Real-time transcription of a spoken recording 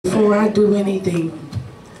before I do anything,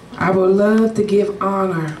 I would love to give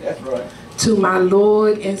honor to my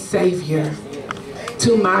Lord and Savior,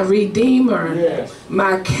 to my Redeemer,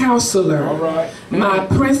 my Counselor, my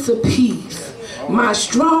Prince of Peace, my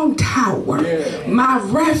strong tower, my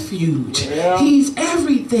refuge. He's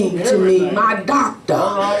everything to me, my doctor.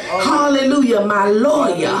 Hallelujah, my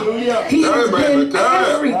lawyer. He has been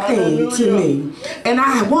everything to me. And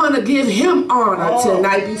I want to give him honor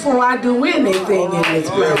tonight before I do anything in this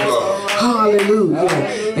place. Hallelujah.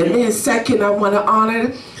 And then second, I want to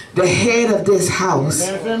honor the head of this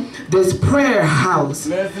house, this prayer house,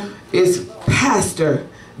 is Pastor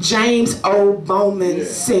James O. Bowman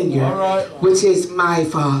Sr., which is my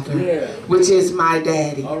father, which is my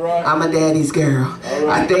daddy. I'm a daddy's girl.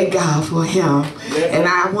 I thank God for him. And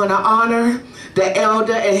I want to honor the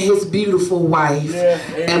elder and his beautiful wife.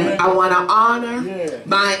 And I want to honor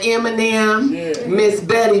my Eminem, Miss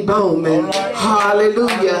Betty Bowman.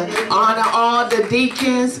 Hallelujah. Honor all the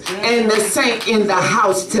deacons and the saint in the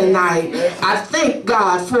house tonight. I thank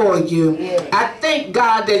God for you. I thank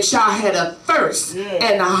God that y'all had a thirst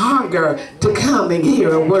and a hunger to come and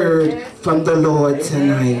hear a word from the Lord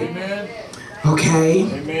tonight. Okay?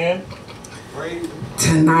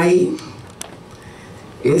 Tonight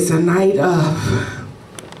is a night of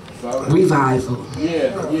revival.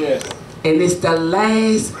 And it's the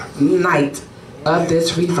last night of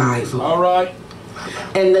this revival.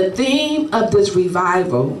 And the theme of this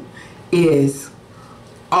revival is,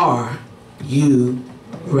 are you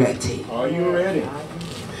ready? Are you ready?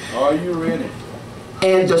 Are you ready?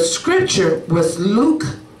 And the scripture was Luke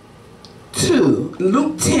 10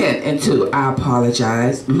 and 2. I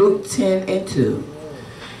apologize. Luke 10 and 2.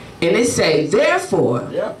 And it say, therefore,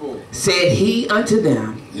 said he unto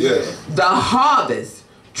them, the harvest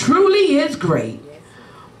truly is great,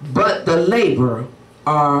 but the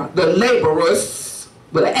laborers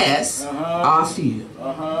with an S are few.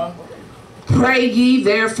 Pray ye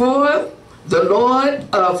therefore the Lord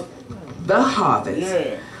of the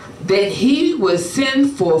harvest, that he will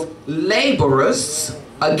send forth laborers,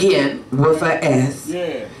 again with an S,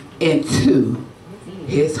 into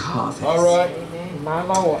his harvest. My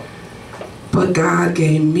Lord. But God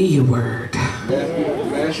gave me a word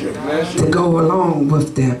to go along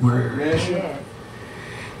with that word.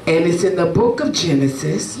 And it's in the book of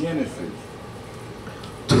Genesis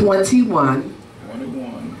 21,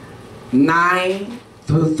 9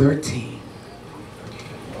 through 13.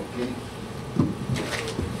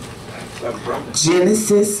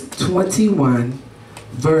 Genesis 21,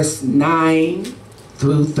 verse 9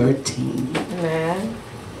 through 13. Amen.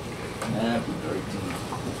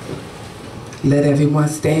 Let everyone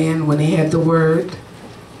stand when they have the word.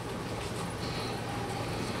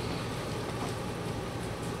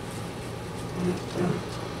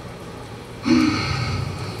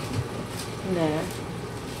 Amen.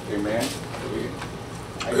 Amen.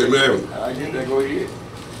 Amen. I get that. Go ahead.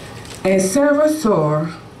 And Sarah saw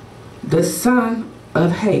the son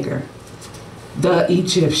of Hagar, the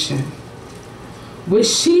Egyptian, which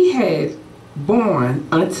she had born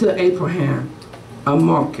unto Abraham a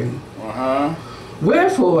Morgan.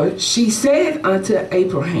 Wherefore she said unto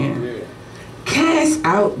Abraham, cast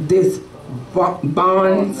out this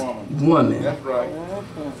bondwoman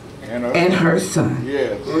and her son.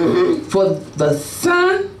 For the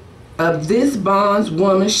son of this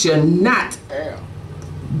bondwoman shall not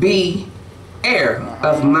be heir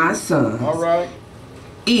of my sons,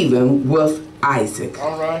 even with Isaac.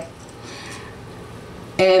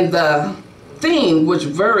 And the thing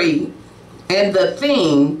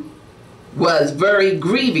was very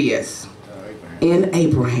grievous in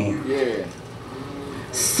Abraham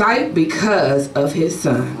sight because of his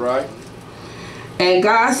son. And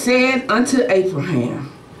God said unto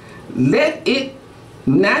Abraham, let it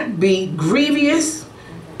not be grievous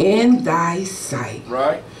in thy sight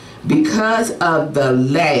because of the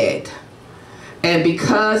lad and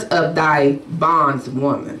because of thy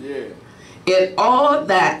bondswoman. In all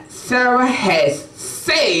that Sarah has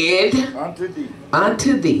said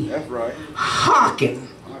unto thee, hearken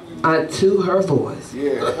unto her voice.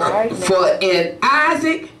 For in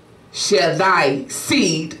Isaac shall thy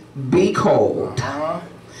seed be called.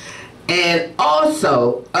 And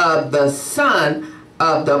also of the son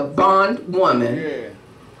of the bondwoman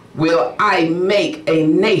will I make a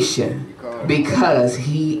nation, because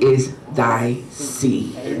he is thy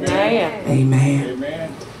seed. Amen.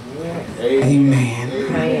 Amen. Amen.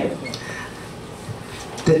 Amen.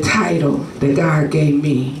 The title that God gave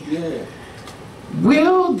me,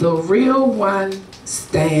 will the real one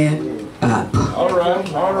stand up? All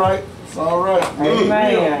right.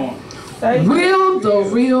 Amen. Will the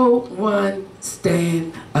real one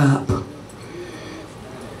stand up.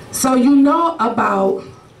 So you know about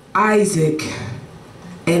Isaac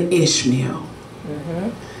and Ishmael.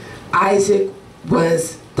 Isaac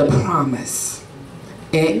was the promise,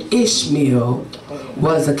 and Ishmael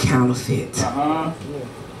was a counterfeit.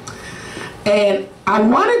 And I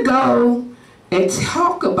want to go and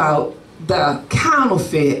talk about the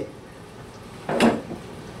counterfeit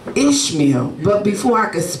Ishmael, but before I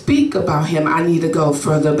could speak about him, I need to go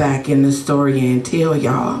further back in the story and tell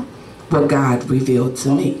y'all what God revealed to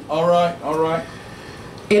me. All right, all right.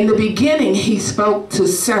 In the beginning, he spoke to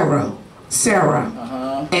Sarah,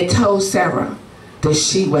 and told Sarah that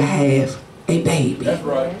she would have a baby. That's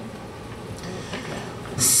right.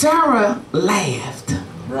 Sarah laughed.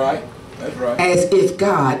 Right, that's right. As if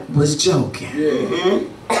God was joking. Yeah.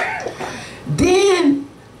 Then,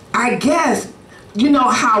 I guess, you know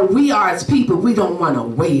how we are as people, we don't want to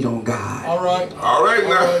wait on God. All right. All right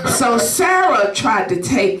now. So Sarah tried to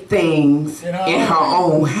take things in her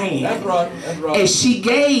own hand. That's right, that's right. And she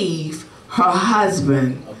gave her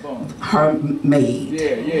husband her maid.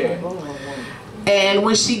 Yeah, yeah. And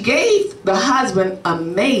when she gave the husband a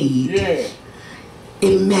maid, Yeah.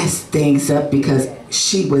 it messed things up because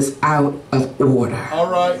she was out of order. All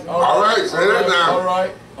right, All right, say that now. All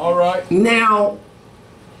right, all right. Now,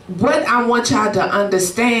 what I want y'all to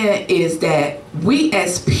understand is that we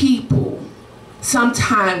as people,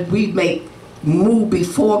 sometimes we move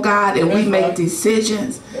before God and we make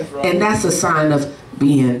decisions, and that's a sign of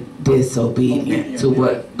being disobedient to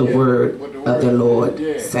what the word of the Lord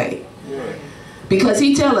say. Because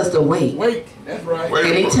he tell us to wait. Wait, that's right.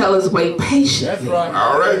 And he tell us wait patiently. That's right.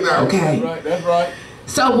 All right now. Okay. That's right, that's right.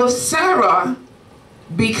 So with Sarah,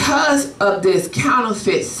 because of this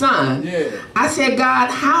counterfeit son, I said, God,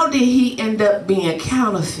 how did he end up being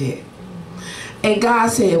counterfeit? And God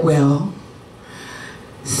said, well,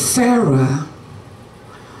 Sarah,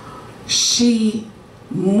 she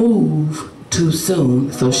moved too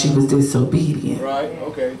soon, so she was disobedient. Right,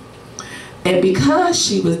 okay. And because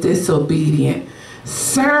she was disobedient,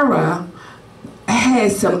 Sarah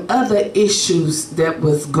had some other issues that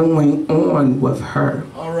was going on with her.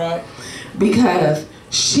 All right. Because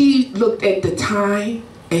she looked at the time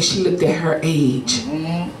and she looked at her age.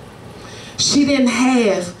 She didn't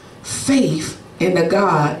have faith in the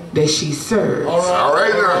God that she served. All right. All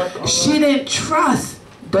right now. She didn't trust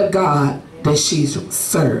the God that she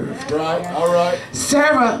served. Right, all right.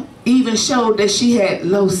 Sarah even showed that she had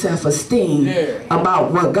low self-esteem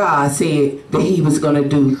about what God said that he was going to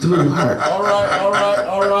do through her. All right, all right,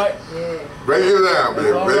 all right. Break it down,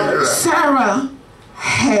 baby. Break it down. Sarah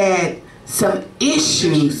had some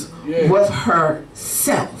issues with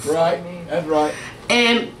herself. Right, that's right.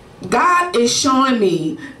 And God is showing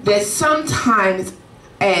me that sometimes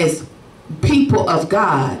as people of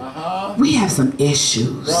God, we have some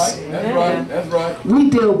issues. Right, that's right, that's right. We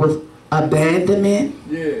deal with abandonment.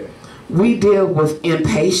 Yeah. We deal with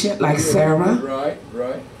impatient like Sarah. Right,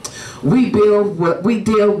 right. We deal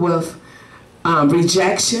with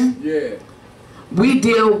rejection. Yeah. We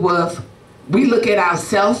look at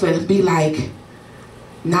ourselves and be like,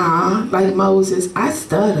 nah, like Moses, I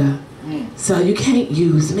stutter, so you can't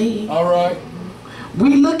use me. All right.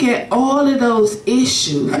 We look at all of those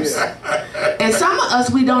issues, and some of us,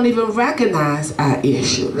 we don't even recognize our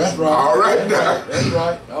issues. That's right. All right now. That's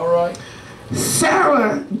right, all right.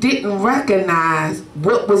 Sarah didn't recognize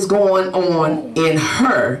what was going on in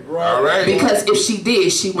her. All right. Because if she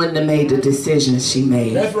did, she wouldn't have made the decisions she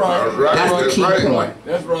made. That's right. That's the key point.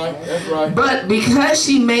 That's right, that's right. But because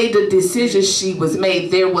she made the decisions she was made,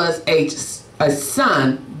 there was a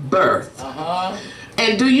son birthed.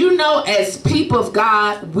 And do you know, as people of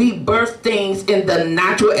God, we birth things in the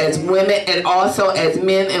natural as women and also as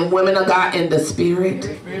men and women of God in the spirit?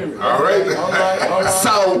 All right. All right, all right.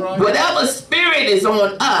 So whatever spirit is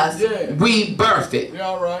on us, we birth it. Yeah,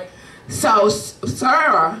 all right. So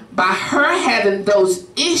Sarah, by her having those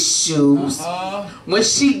issues, when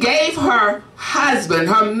she gave her husband,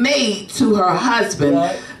 her maid to her husband,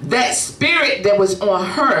 that spirit that was on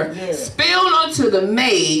her spilled onto the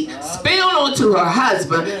maid, spilled onto her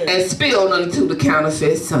husband, and spilled onto the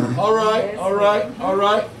counterfeit son. All right, all right, all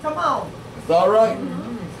right. Come on. It's all right.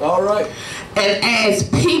 It's all right. And as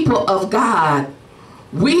people of God,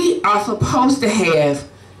 we are supposed to have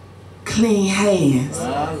clean hands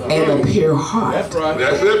and a pure heart. That's right.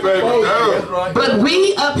 That's it, baby. That's right. But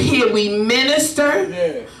we up here, we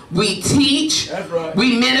minister, we teach,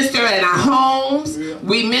 we minister in our homes,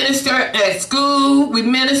 we minister at school, we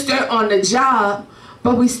minister on the job,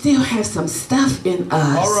 but we still have some stuff in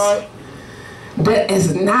us that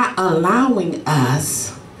is not allowing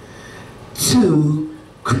us to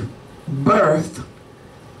birth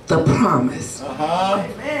the promise. All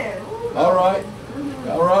right.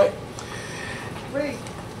 All right.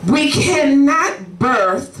 We cannot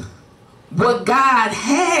birth what God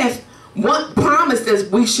has, what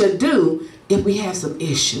promises we should do if we have some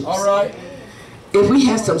issues. All right. If we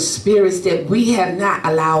have some spirits that we have not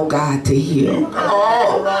allowed God to heal.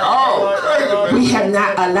 We have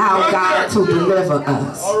not allowed God to deliver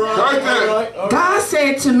us. All right. God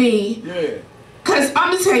said to me, because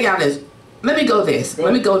I'm going to tell y'all this. Let me go this.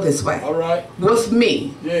 Let me go this way. All right. With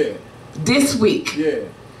me, this week,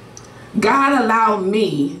 God allowed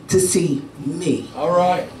me to see me. All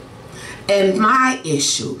right. And my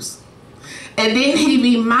issues. And then he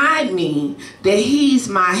reminded me that he's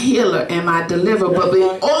my healer and my deliverer. But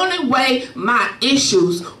the only way my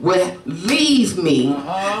issues will leave me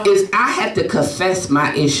is I have to confess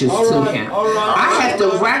my issues to him. I have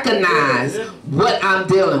to recognize what I'm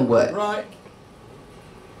dealing with. Right.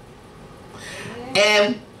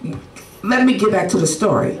 And let me get back to the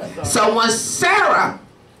story. So when Sarah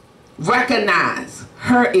recognized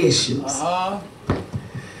her issues,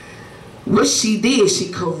 what she did,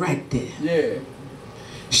 she corrected.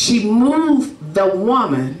 She moved the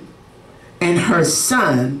woman and her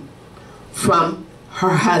son from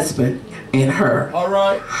her husband and her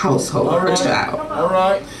household, her child. All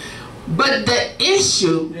right. But the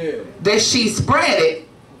issue that she spreaded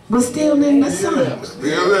was still in the son.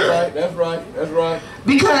 Still there. That's right. That's right.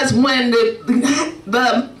 Because when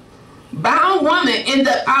the bound woman ended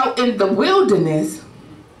up out in the wilderness,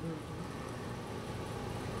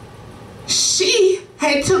 she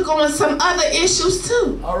had took on some other issues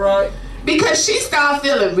too. All right. Because she started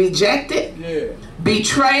feeling rejected,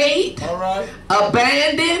 betrayed,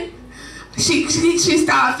 abandoned. She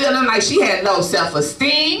started feeling like she had low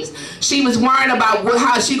self-esteem. She was worried about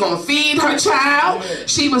how she gonna feed her child.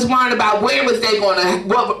 She was worried about where they gonna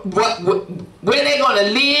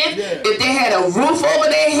live, if they had a roof over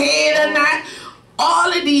their head or not. All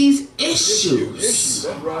of these issues.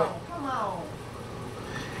 That's right.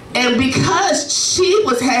 And because she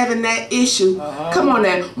was having that issue, come on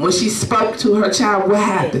now, when she spoke to her child, what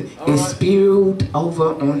happened? It spewed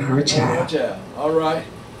over on her child. All right.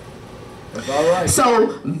 That's all right.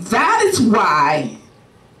 So that is why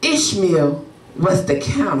Ishmael was the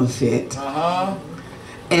counterfeit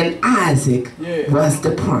and Isaac was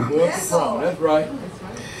the promise. That's right.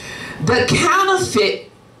 The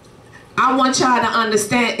counterfeit, I want y'all to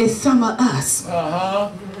understand, is some of us.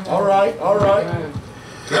 All right. All right.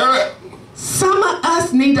 Tell it. Some of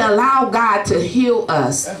us need to allow God to heal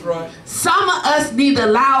us. That's right. Some of us need to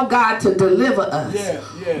allow God to deliver us.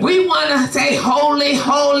 We want to say, holy,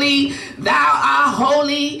 holy, thou art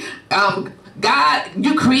holy. God,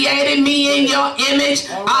 you created me in your image.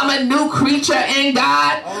 I'm a new creature in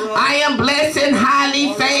God. I am blessed and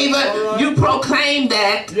highly favored. You proclaim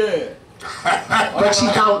that. But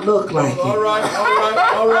you don't look like it. All right. All right.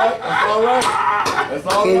 All right. That's all right. That's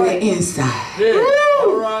all right. In the inside.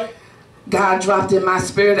 All right. God dropped in my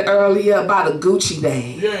spirit earlier about a Gucci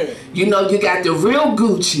bag. You know, you got the real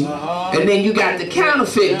Gucci, and then you got the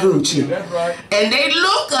counterfeit Gucci. That's right. And they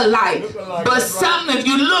look alike, but something, if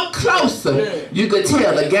you look closer, you could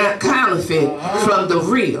tell the counterfeit from the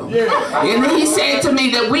real. And then he said to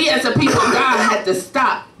me that we as a people of God had to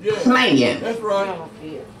stop playing. That's right.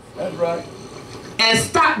 That's right. And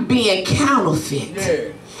stop being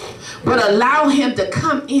counterfeit. But allow him to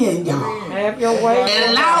come in, y'all. Have your way.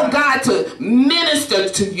 And allow God to minister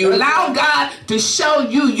to you. Allow God to show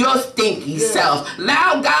you your stinky self.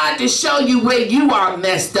 Allow God to show you where you are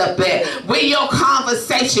messed up at. Where your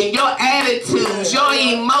conversation, your attitudes, your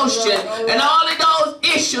emotion, and all of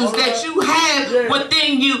those issues that you have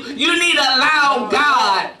within you, you need to allow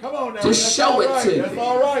God to show it to you. That's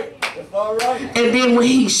all right. That's all right. And then when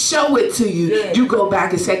he show it to you, you go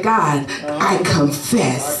back and say, God, I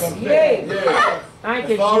confess. Thank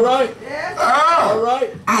you. All right. All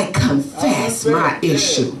right. I confess my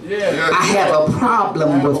issue. I have a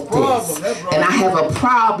problem with this. And I have a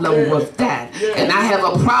problem with that. And I have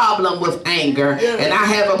a problem with anger. And I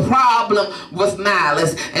have a problem with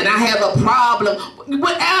malice. And I have a problem.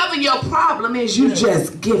 Whatever your problem is, you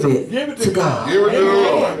just give it to God. Give it to the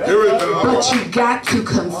Lord. Give it to the Lord. But you got to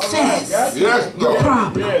confess your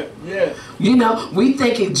problem. You know, we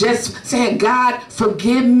think it just saying, God,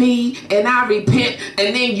 forgive me, and I repent,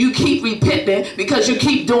 and then you keep repenting because you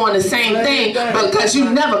keep doing the same thing, because you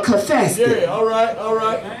never confessed it. All right, all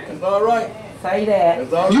right. That's all right. Say that.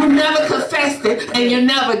 That's all right. You never confessed it and you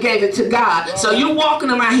never gave it to God. So you walking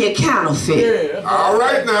around here counterfeit. Yeah, that's All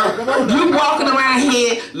right now. You walking around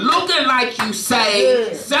here looking like you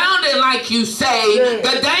say, sounding like you say,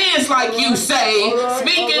 the dance like you say,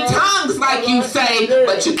 speaking tongues like you say,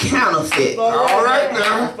 but you counterfeit. All right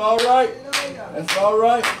now. That's all right. That's all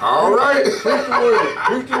right. All right. Preach the word.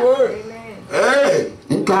 Preach the word. Hey.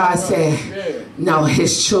 And God said, no,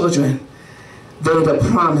 his children, they're the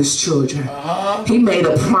promised children. He made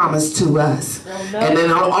a promise to us. And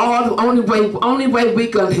then only way we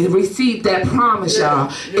can receive that promise,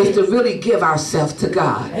 y'all, is to really give ourselves to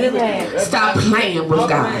God. Stop playing with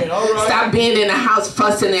God. Stop being in the house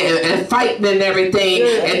fussing and fighting and everything,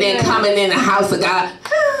 and then coming in the house of God.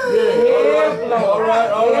 All right.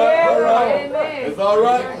 It's all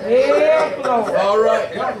right. It's all right.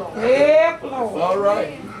 It's all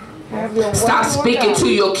right. Stop speaking to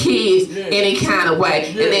your kids any kind of way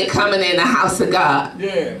and then coming in the house of God.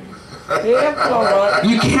 Yeah. That's all right.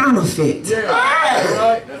 You counterfeit. Yeah. That's all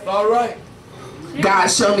right. That's all right. God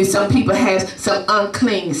showed me some people have some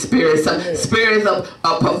unclean spirits, some spirits of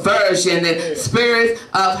perversion and spirits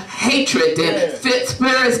of hatred and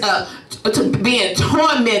spirits of being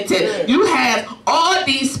tormented. You have all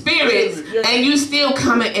these spirits and you still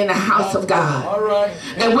coming in the house of God. All right.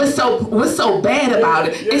 And what's so bad about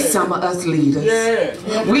it is some of us leaders.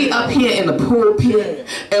 We up here in the pulpit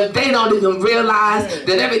and they don't even realize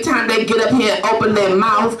that every time they get up here and open their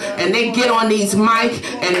mouth and they get on these mic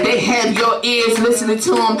and they have your ears listening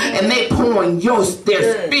to them and they pouring their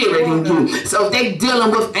spirit in you. So if they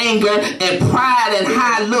dealing with anger and pride and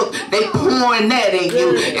high look, they pouring that in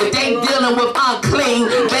you. If they dealing with unclean,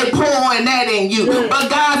 they pouring that in you. But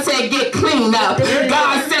God said get cleaned up.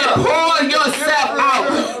 God said pour yourself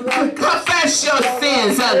out. Confess your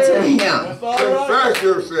sins unto him. Confess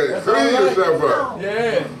your sins. Clean yourself up.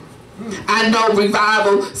 Yeah. I know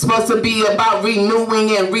revival is supposed to be about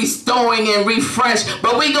renewing and restoring and refresh,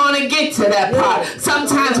 but we're going to get to that part.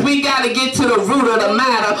 Sometimes we got to get to the root of the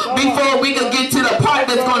matter before we can get to the part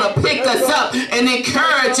that's going to pick us up and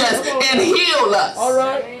encourage us and heal us. All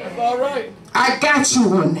right. That's all right. I got you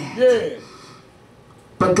on that. Yeah.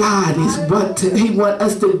 But God He want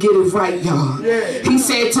us to get it right, y'all. He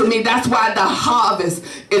said to me, that's why the harvest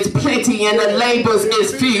is plenty and the labors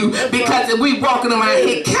is few, because if we walking around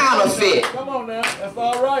here counterfeit. Come on now. That's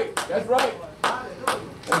all right. That's right.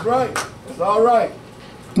 That's right. That's all right.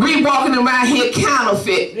 We walking around here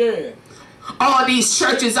counterfeit. Yeah. All these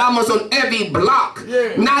churches almost on every block,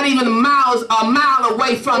 not even a mile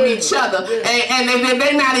away from each other, and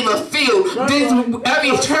they're not even filled.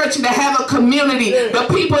 Every church that have a community, the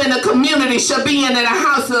people in the community should be in the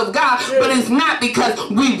house of God, but it's not because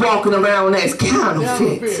we walking around as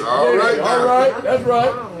counterfeits. All right. All right. That's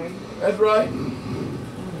right. That's right.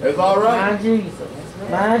 That's all right. My Jesus.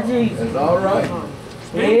 My Jesus. That's all right.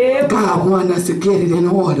 God wants us to get it in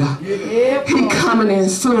order. He coming in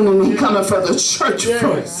soon and he coming for the church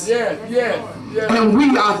first. And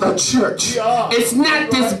we are the church. It's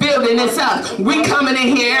not this building, it's us. We coming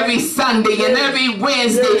in here every Sunday and every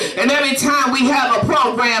Wednesday and every time we have a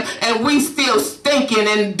program and we still stinking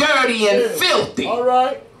and dirty and filthy. All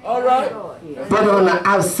right. All right. But on the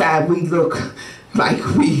outside we look like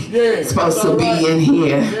we supposed to be in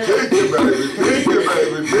here. Take it, baby. Take it,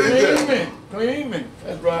 baby. Take it. Clean.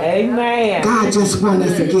 That's right. Amen. God just wants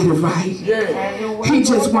us to get it right. He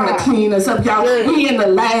just want to clean us up, y'all. We in the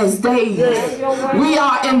last days. We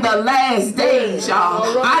are in the last days,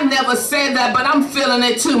 y'all. I never said that, but I'm feeling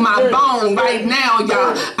it to my bone right now,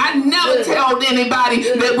 y'all. I never told anybody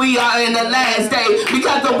that we are in the last days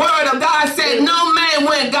because the word of God said no man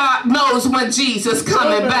when God knows when Jesus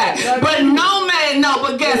coming back. But no man know,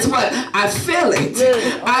 but guess what? I feel it.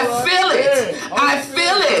 I feel it. I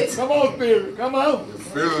feel it. Come on, Spirit. Come on.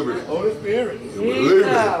 Feel it. Holy Spirit. Believe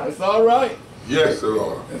it. It's all right. Yes,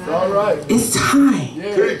 Lord. It's all right. It's time.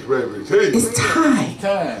 Take, baby. Take. It's time.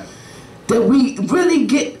 Time. That we really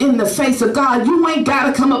get in the face of God. You ain't got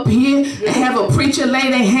to come up here and have a preacher lay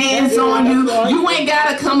their hands on you. You ain't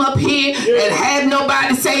got to come up here and have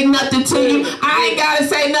nobody say nothing to you. I ain't got to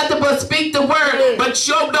say nothing but speak the word. But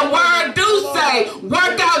the word do say,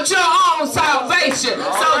 work out your own salvation.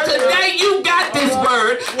 So today you got this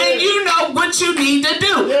word and you know what you need to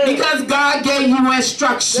do because God gave you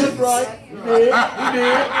instructions. That's right. You did.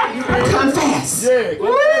 Confess.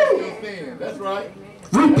 Confess. That's right.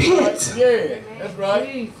 Repent. That's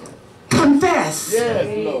right. Confess.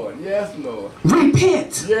 Yes, Lord. Yes, Lord.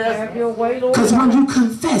 Repent. Have your way, Lord. Because when you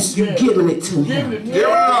confess, you're giving it to him. Give it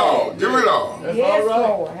all. Give it all. That's Yes, all right.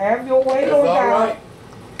 Lord. Have your way, That's Lord all God. right.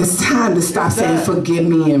 It's time to stop saying forgive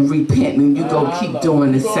me and repent, and you go keep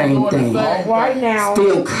doing the same thing. All right now.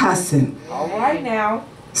 Still cussing. All right now.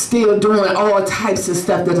 Still doing all types of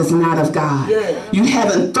stuff that is not of God. You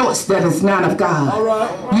having thoughts that is not of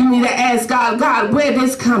God. You need to ask God, God, where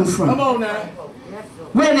this come from? Come on now.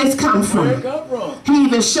 Where this come from? Where it come from? He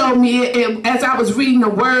even showed me it as I was reading the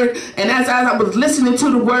word, and as I was listening to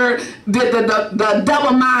the word, the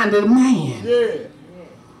double-minded man. Yeah.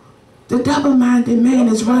 The double-minded man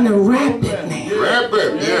is running rapid now.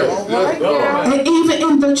 Rapid, yes. And even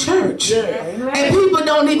in the church. And people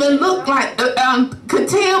don't even look like, could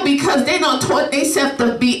tell because they don't taught themselves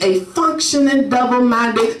to be a functioning,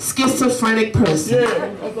 double-minded, schizophrenic person.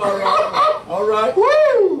 Yeah, that's all right. All right. Woo!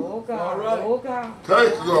 Oh God. All right. Oh God.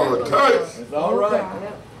 Touch, Lord, touch. It's all right.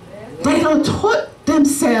 They don't taught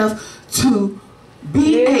themselves to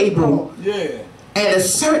be able Yeah. at a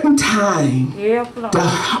certain time Yeah, to Lord.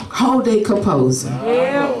 hold their composure.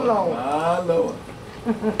 Yeah, Lord. My Lord.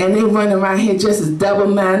 And they run around here just as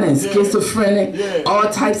double-minded and schizophrenic, all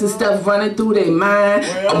types of stuff running through their mind,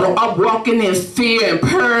 walking in fear and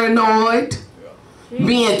paranoid,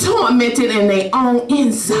 being tormented in their own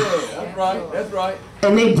inside. That's right. That's right.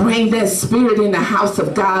 And they bring that spirit in the house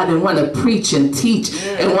of God and want to preach and teach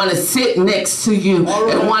and want to sit next to you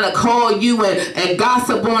and want to call you and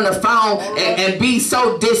gossip on the phone and be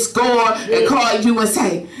so discord and call you and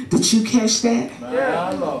say, did you catch that?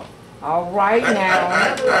 My Lord. All right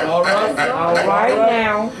now. All right. All right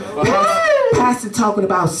now. Pastor talking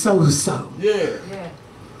about so-so. Yeah.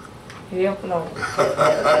 Yeah, Lord.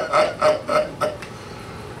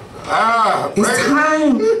 It's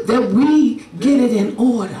time that we get it in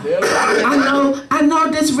order. I know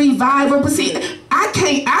this revival, but see, I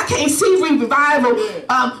can't see revival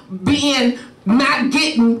being not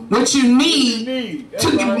getting what you need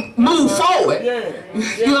to move forward.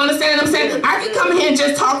 You understand what I'm saying? I can come here and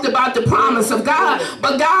just talk about the promise of God,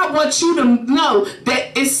 but God wants you to know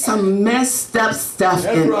that it's some messed up stuff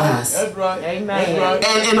in us. That's right. Amen.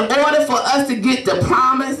 And in order for us to get the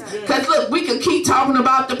promise, because look, we can keep talking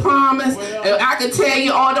about the promise, and I can tell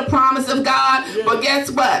you all the promise of God, but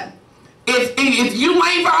guess what? If you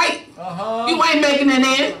ain't right, you ain't making it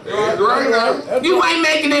in. You ain't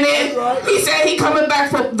making it in. He said he coming back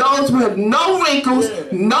for those with no wrinkles,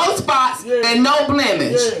 no spots, and no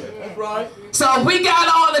blemish. That's right. So if we got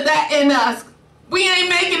all of that in us, we ain't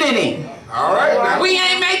making it in. All right now. We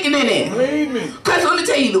ain't making it in. Believe me. Because let me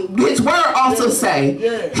tell you, his word also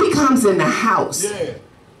say, he comes in the house.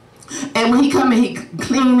 And when he come in, he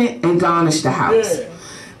clean it and garnish the house.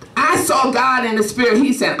 I saw God in the spirit.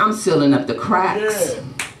 He said, I'm sealing up the cracks.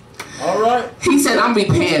 All right. He said, I'm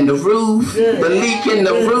repairing the roof, the leak in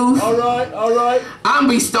the roof. All right. All right. I'm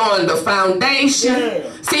restoring the foundation.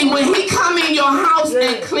 See, when he come in your house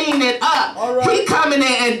and clean it up, he come in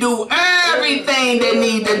there and do everything that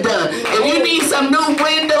need to done. If you need some new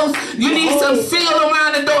windows, you need some seal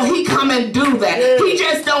around the door, he come and do that. He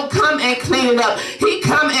just don't come and clean it up. He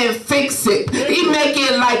come and fix it. He make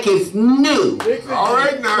it like it's new. All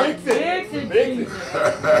right now. Fix it.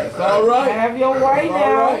 It's all right. Have your way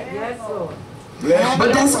now. Yes, Lord.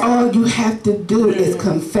 But that's all you have to do is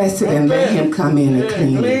confess it and let him come in and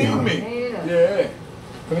clean it. Clean me. Yeah.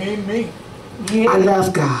 Clean me. I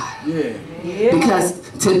love God. Yeah. Because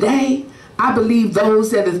today, I believe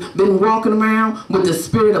those that have been walking around with the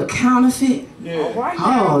spirit of counterfeit,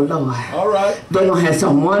 oh Lord, they're going to have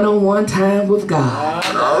some one-on-one time with God.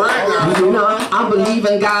 All right now. You know, I'm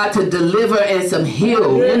believing God to deliver and some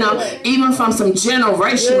heal, you know, even from some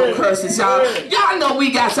generational curses, y'all. Y'all know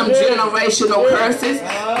we got some generational curses.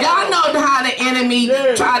 Y'all know how the enemy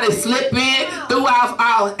try to slip in through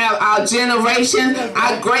our generation,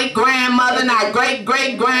 our great-grandmother and our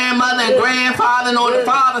great-great-grandmother and grandfather and on the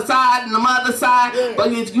father's side and the mother's side.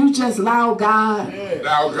 But if you just allow God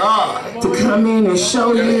to come in and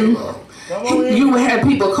show you, you will have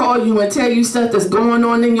people call you and tell you stuff that's going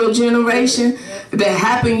on in your generation that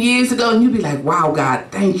happened years ago, and you be like, wow, God,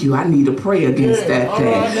 thank you. I need to pray against that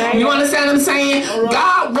thing. You understand what I'm saying?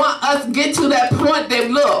 God want us to get to that point that,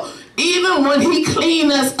 look, even when he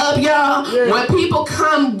clean us up, y'all, when people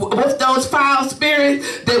come with those foul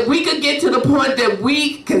spirits, that we could get to the point that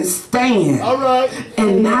we can stand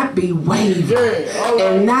and not be wavered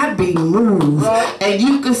and not be moved. And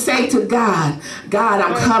you can say to God, God,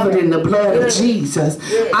 I'm covered in the blood of Jesus.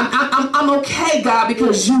 I'm okay, God,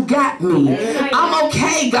 because you got me. I'm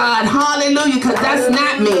okay, God, hallelujah, because that's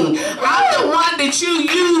not me. I'm the one that you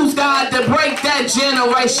use, God, to break that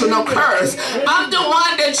generational curse. I'm the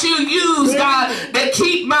one that you use, God, to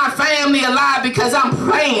keep my family alive because I'm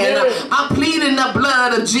praying. I'm pleading the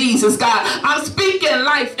blood of Jesus, God. I'm speaking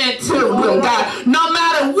life into them, God. No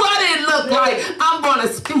matter what it look like, I'm going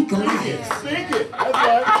to speak life. Speak it. That's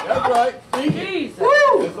right. That's right. Speak it.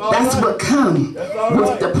 Woo! That's what comes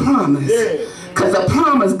with the promise. Because the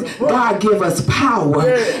promise, God give us power.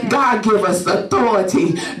 God give us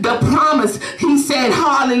authority. The promise, he said,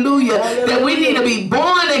 hallelujah, that we need to be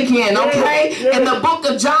born again, okay? In the book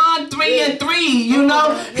of John 3:3, you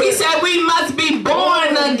know, he said we must be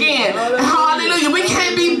born again. Hallelujah. We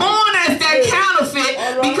can't be born as that counterfeit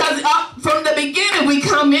because from the beginning we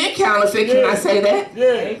come in counterfeit. Can I say that?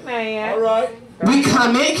 Amen. All right. We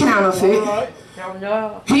come in counterfeit.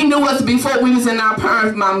 He knew us before we was in our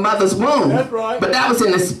parents, my mother's womb. That's right. But that was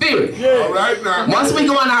in the spirit. All right now. Once we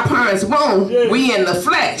go in our parents' womb, we in the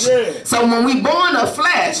flesh. So when we born a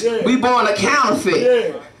flesh, we born a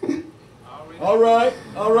counterfeit. All right.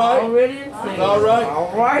 All right. All right.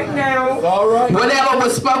 All right now. All right. Whatever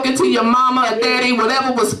was spoken to your mama or daddy,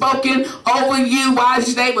 whatever was spoken over you while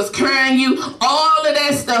they was carrying you, all of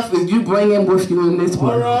that stuff is you bringing with you in this All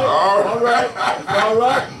world. right. All right. All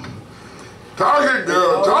right. Talk it,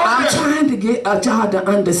 girl. Talk I'm it. trying to get y'all to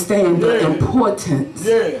understand the importance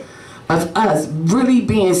of us really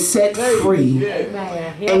being set free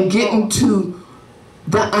and getting to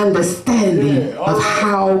the understanding of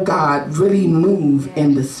how God really moves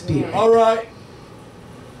in the spirit. All right.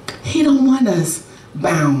 He don't want us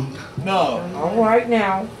bound. No. All right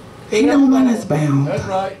now. He don't want us bound. That's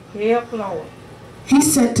right. Help, Lord. He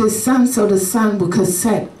sent his son so the son could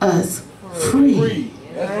set us free. Free.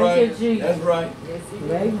 That's Thank right. you, Jesus. That's right.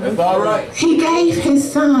 Amen. That's all right. He gave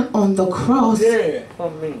his son on the cross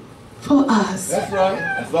For me. for us. That's right.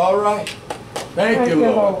 That's all right. Thank you,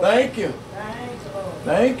 Lord. Thank you.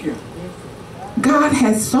 Thank you. God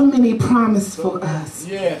has so many promises for us.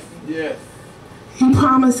 Yes. Yes. He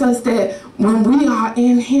promised us that when we are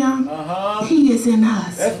in him, he is in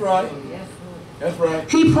us. That's right. That's right.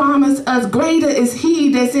 He promised us greater is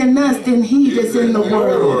he that's in us than he that's in the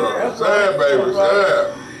world. Sad, baby,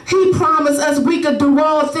 sad. He promised us we could do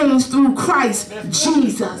all things through Christ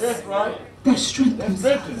Jesus. That's right. That strengthens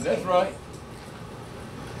us. That's right.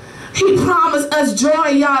 He promised us joy,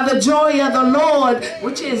 y'all, the joy of the Lord,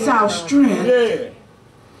 which is our strength. Yeah.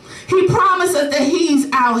 He promised us that he's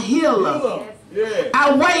our healer,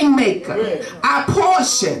 our way maker, our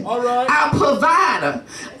portion, our provider.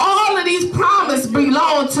 All of these promises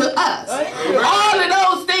belong to us. All of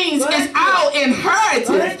those things is our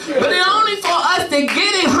inheritance. But it's only for us to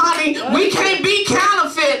get it, honey. We can't be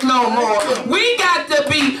counterfeit no more. We got to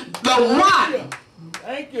be the one.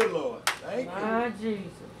 Thank you, Lord. Thank you. My Jesus.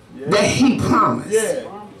 That he promised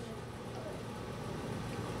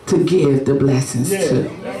to give the blessings to.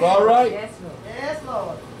 That's all right. Yes,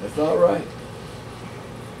 Lord. That's all right.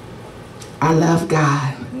 I love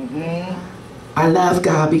God. I love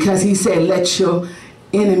God because he said, let your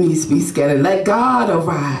enemies be scattered. Let God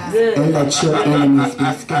arise and let your enemies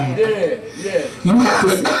be scattered. You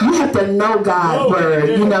have to know God's word.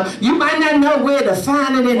 You know, you might not know where to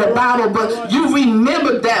find it in the Bible, but you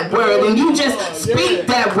remember that word and you just speak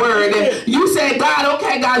that word and you say, God,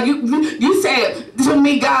 okay, God, you said to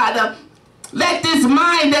me, God, let this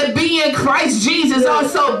mind that be in Christ Jesus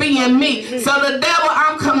also be in me. So the devil,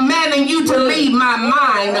 I'm commanding you to leave my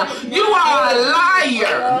mind. You are a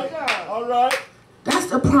liar. All right. That's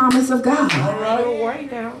the promise of God. All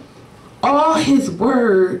right now. All his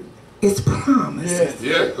word is promise.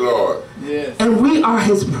 Yes, Lord. Yes. And we are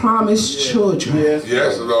his promised children.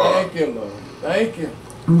 Yes, Lord. Thank you, Lord. Thank you.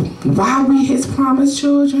 Why are we his promised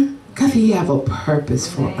children? Because he have a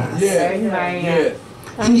purpose for us. Yes.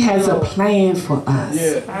 He has a plan for us.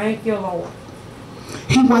 Yes. Thank you, Lord.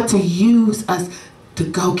 He wants to use us to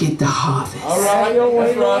go get the harvest. All right.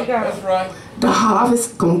 That's right. That's right. The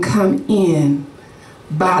harvest gonna come in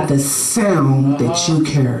by the sound that you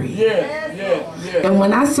carry. And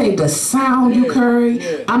when I say the sound you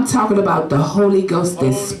carry, I'm talking about the Holy Ghost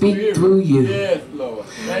that speaks through you. Yes, Lord.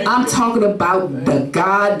 I'm talking about the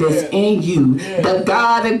God that's in you. The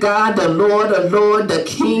God of God, the Lord of Lord, the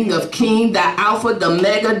King of Kings, the Alpha, the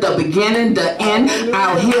Omega, the beginning, the end,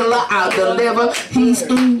 our healer, our deliverer. He's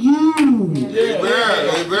in you.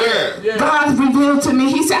 Amen. God revealed to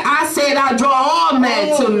me, he said, I said I draw all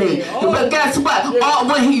men to me. But guess what?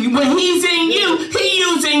 When he's in you, he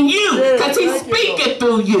using you because he's speaking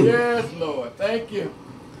through you. Yes, Lord. Thank you.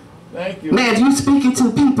 Thank you. Man, if you speaking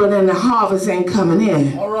to people and the harvest ain't coming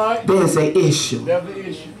in, all right, there's an issue. There's an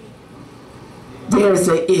issue. There's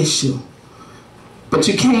an issue. But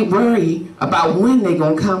you can't worry about when they're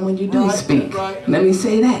going to come when you do speak. Right. Let me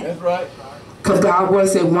say that. That's right. Because God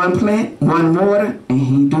was at one plant, one water, and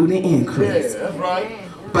he do the increase. Yeah, that's right.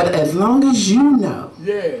 But as long as you know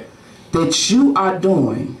Yeah, that you are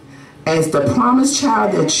doing as the promised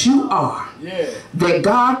child that you are, yeah, that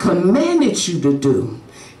God commanded you to do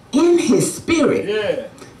in his spirit, yeah.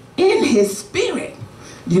 in his spirit,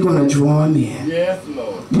 you're going to draw him in. Yes,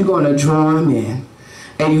 Lord. You're going to draw him in.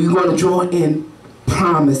 And you're going to draw in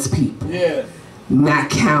promised people, Yes, not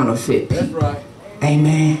counterfeit that's people. right.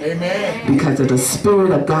 Amen. Amen. Because of the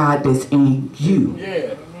spirit of God that's in you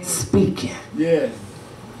Yeah, speaking. yes.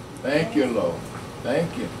 Thank you, Lord.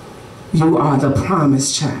 Thank you. You are the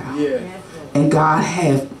promised child. Yes, And God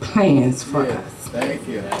has plans for yes. us. Thank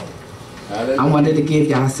you. I Hallelujah. wanted to give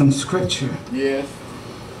y'all some scripture. Yes,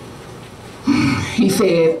 He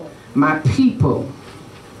said, my people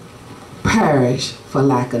perish for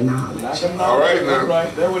lack of knowledge. like a All right, now. That's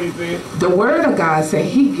right. That's what he said. The word of God said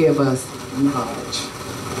he give us knowledge.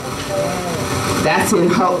 That's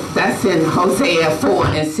in Hosea 4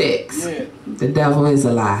 and 6. Yeah. The devil is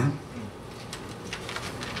a lie.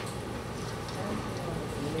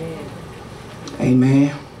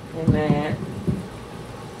 Amen. Amen.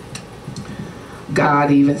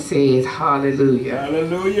 God even says, hallelujah,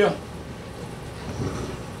 Hallelujah.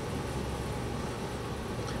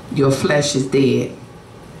 your flesh is dead.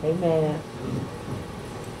 Amen.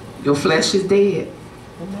 Your flesh is dead.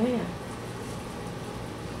 Amen.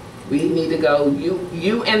 We need to go,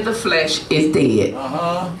 you in the flesh is dead.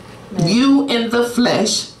 Uh-huh. You in the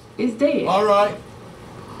flesh is dead. All right.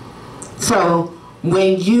 So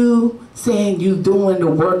when you saying you doing the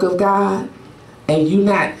work of God and you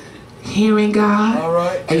not hearing God All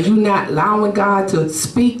right. and you not allowing God to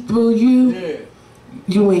speak through you, Yeah.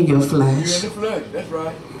 you in your You're in flesh. the flesh. That's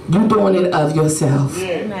right. You doing it of yourself. Yeah.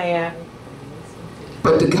 Amen.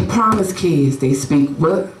 But the promised kids, they speak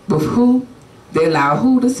with who? They allow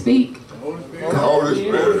who to speak? The Holy Spirit. The Holy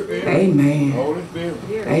Spirit. Spirit. Amen. Holy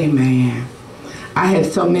Spirit. Amen. I have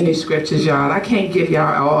so many scriptures, y'all. I can't give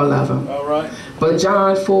y'all all of them. All right. But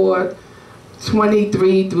John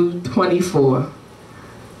 4:23 through 24.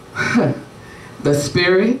 The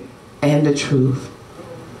Spirit and the truth.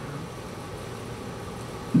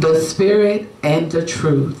 The Spirit and the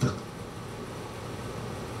truth.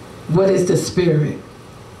 What is the Spirit?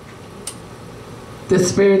 The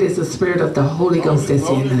Spirit is the Spirit of the Holy Ghost that's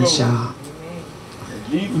in us, y'all.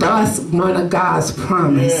 Jesus. That's one of God's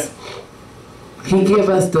promise. Yeah. He give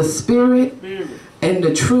us the Spirit Spirit. and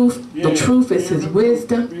the truth. The Yeah. truth is his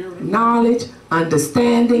wisdom, knowledge,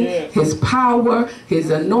 understanding, Yeah. his power, his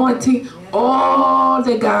anointing, all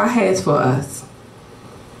that God has for us.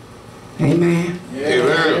 Amen. Yeah.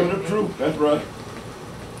 Amen. The truth. That's right.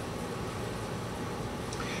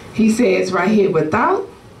 He says right here, without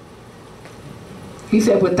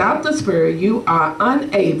the Spirit, you are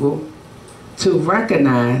unable to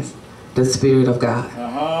recognize the Spirit of God.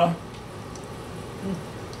 Uh-huh.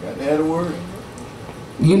 Got to have a word.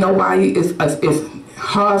 You know why it's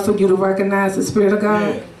hard for you to recognize the Spirit of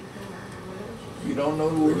God? Yeah. You don't know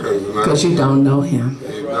the word. Because you don't know him.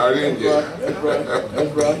 He's not in you. That's right.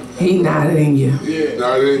 That's right. He not in you. He's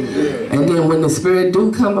not in you. Yeah. And then when the Spirit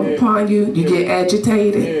do come upon you, you get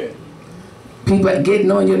agitated. Yeah. People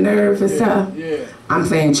getting on your nerves and stuff. Yeah. I'm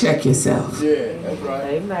saying check yourself. Yeah. That's right.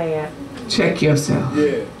 Amen. Check yourself.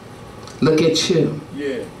 Yeah. Look at you.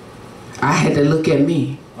 Yeah. I had to look at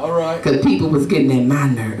me. All right. Because people was getting in my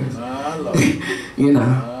nerves. I love it. You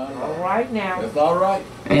know. All right now. That's all right.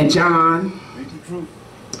 And John Speak the truth.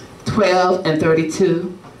 12 and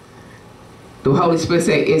 32, the Holy Spirit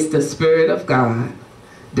said it's the Spirit of God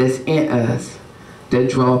that's in us that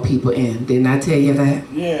draw people in. Didn't I tell you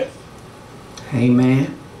that? Yes.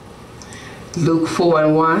 Amen. Luke 4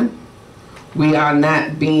 and 1, we are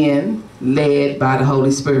not being led by the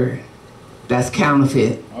Holy Spirit. That's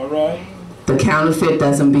counterfeit. All right. The counterfeit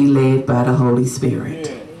doesn't be led by the Holy Spirit.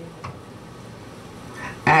 Yeah.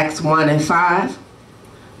 Acts 1 and 5,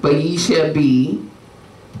 but ye shall be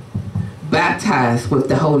baptized with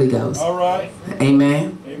the Holy Ghost. All right.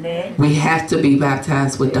 Amen. Amen. We have to be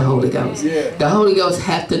baptized with the Holy Ghost. Yeah. The Holy Ghost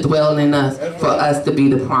have to dwell in us That's for right. us to be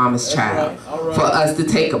the promised That's child. right. All right. For us to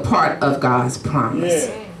take a part of God's promise.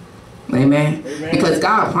 Yeah. Amen. Amen. Because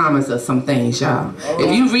God promised us some things, y'all. All If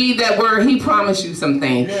right. you read that word, he promised you some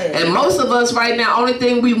things. Yeah. And most of us right now, only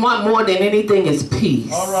thing we want more than anything is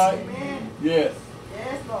peace. All right. Yes.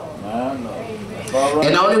 Yes, Lord. I know. That's all right.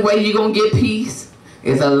 And the only way you're going to get peace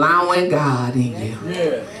is allowing God in you.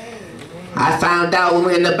 Yeah. I found out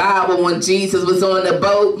in the Bible when Jesus was on the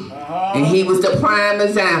boat, Uh-huh. and he was the prime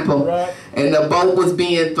example. Right. And the boat was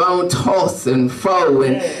being thrown, tossed and fro,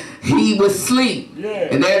 and he was asleep. Yeah.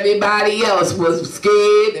 And everybody else was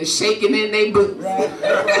scared and shaking in their boots. Right.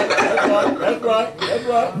 That's right. That's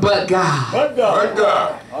right. But God But God. My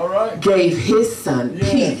God. All right. gave his son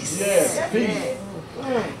Yes. peace. Yes. Peace.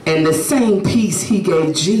 And the same peace he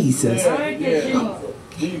gave Jesus, Thank you, Jesus.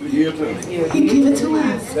 Jesus here too. he gave it to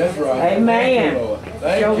us. That's right. Amen. Thank you, Lord.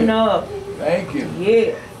 Thank Showing you. up. Thank you.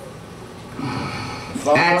 Yeah.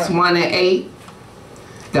 All Acts right. 1:8,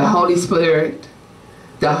 the Holy Spirit,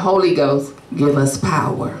 the Holy Ghost give us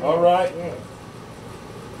power. All right.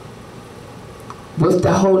 With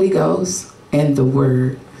the Holy Ghost and the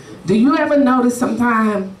Word. Do you ever notice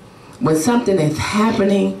sometime when something is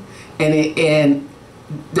happening and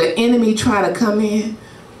the enemy try to come in,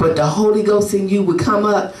 but the Holy Ghost in you would come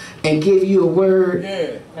up and give you a word?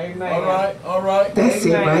 Yeah. Amen. All right. All right. That's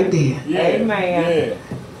it Amen. right there. Yeah. Amen.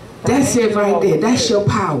 Yeah. That's it right there. That's your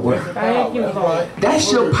power. Thank you, That's Lord. right.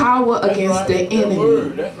 That's your power That's against right. the That enemy.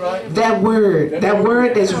 word. That's right. That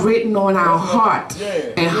word that's written on our heart Yeah.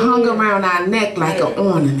 and hung around our neck like an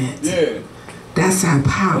ornament. Yeah. That's our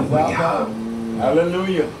power, That's our y'all. power.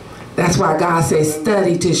 Hallelujah. That's why God says,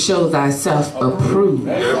 study to show thyself approved.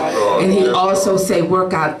 That's right. And he also say,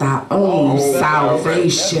 work out thy own That's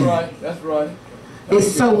salvation. right. That's right. It's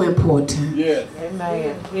so important. Yes.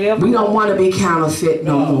 Amen. Yeah. We don't want to be counterfeit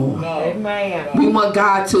no more. No. Amen. We want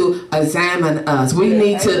God to examine us. We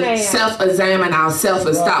need to Amen. self-examine ourselves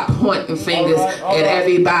and stop pointing fingers All right. at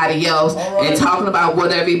everybody else All right. and talking about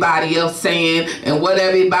what everybody else saying and what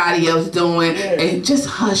everybody else doing, Yeah. and just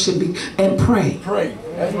hush and pray Pray.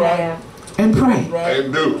 That's right. Amen. and pray. That's right.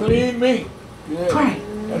 And do. Clean me. Yeah. Pray.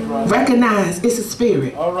 That's right. Recognize it's a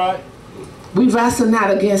spirit. All right. We wrestle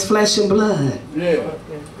not against flesh and blood, Yeah.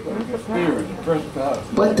 Spirit, principality.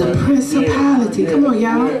 but the Right. principality. Yeah. Come on,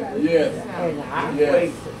 y'all. Yeah. Yes. And I Yes. praise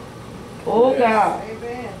it. Oh, Yes. God.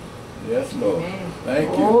 Yes, Lord.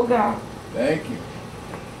 Thank you. Oh, God. Thank you.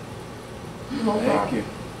 Oh, Thank God. you.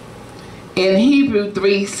 In Hebrew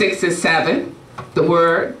 3:6-7, the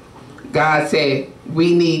word, God said,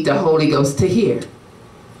 we need the Holy Ghost to hear.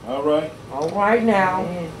 All right. All right now.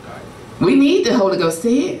 We need the Holy Ghost to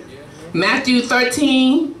hear. Matthew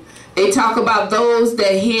 13, they talk about those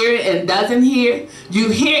that hear and doesn't hear. You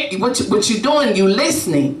hear, what you're doing, you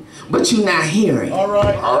listening, but you're not hearing. All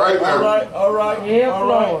right. All right now. All right. All right. Yeah, All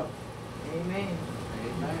right. Lord. Amen.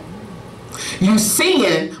 You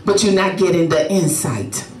seeing, but you're not getting the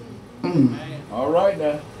insight. All right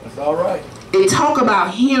now. That's all right. It talk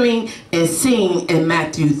about hearing and seeing in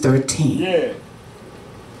Matthew 13. Yeah.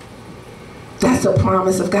 That's a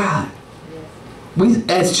promise of God. We,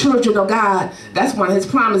 as children of God, that's one of his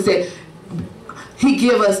promises, that he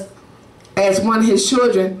give us, as one of his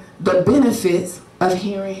children, the benefits of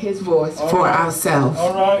hearing his voice All for right. ourselves.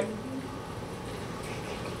 All right.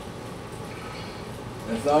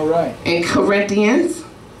 That's all right. In Corinthians,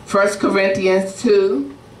 1 Corinthians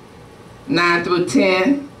 2,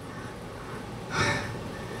 9-10,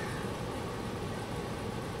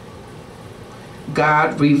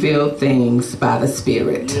 God revealed things by the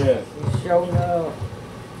Spirit. Yes. Showing up.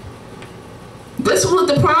 This is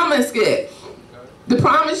what the promise get. The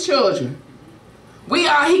promised children. We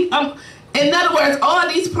are, in other words, all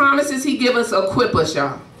these promises he give us equip us,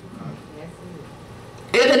 y'all.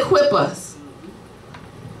 It equip us.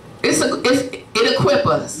 It equip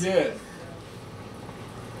us. Yes.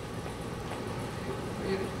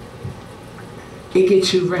 It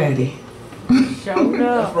gets you ready. Showing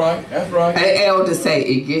That's up. right. That's right. An elder say,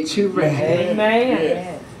 it gets you ready. Amen.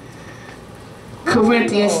 Yes.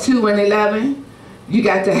 Corinthians 2:11. You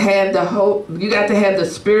got to have the hope. You got to have the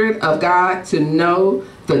Spirit of God to know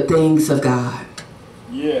the things of God.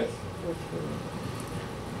 Yes.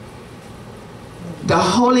 The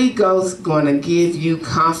Holy Ghost going to give you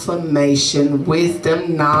confirmation,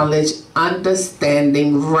 wisdom, knowledge,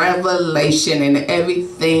 understanding, revelation, and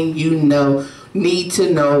everything you know, need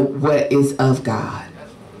to know what is of God.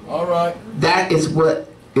 All right. That is what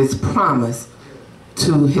is promised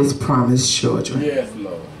to his promised children. Yes,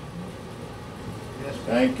 Lord.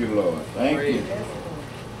 Thank you, Lord. Thank you.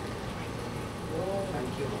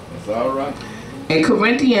 That's all right. In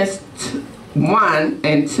Corinthians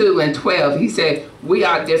 1:2-12, he said, we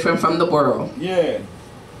are different from the world. Yeah.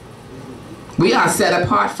 We are set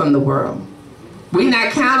apart from the world. We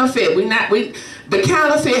not counterfeit. The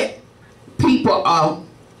counterfeit people are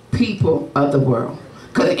people of the world.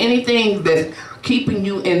 Because anything that's keeping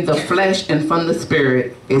you in the flesh and from the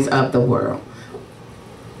spirit is of the world.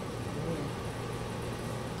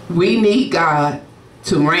 We need God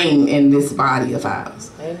to reign in this body of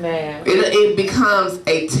ours. Amen. It becomes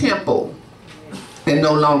a temple and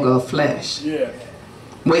no longer a flesh. Yeah.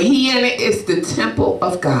 When he in it, it's the temple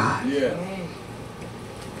of God. Yeah.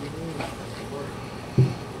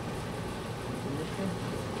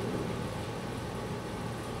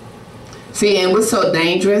 See, and what's so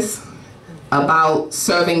dangerous about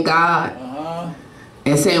serving God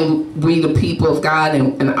and saying we the people of God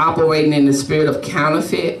and operating in the spirit of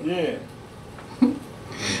counterfeit? Yeah.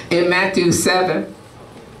 In Matthew 7,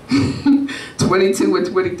 22 and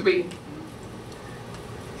 23,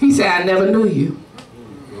 he said, I never knew you.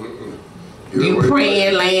 You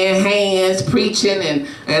praying, laying hands, preaching,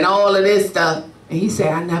 and all of this stuff. And he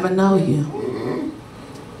said, I never know you.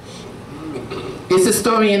 It's a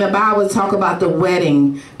story in the Bible talk about the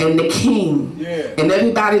wedding and the king. Yeah. And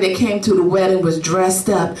everybody that came to the wedding was dressed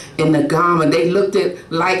up in the garment. They looked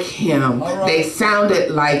like him. Right. They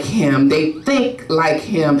sounded like him. They think like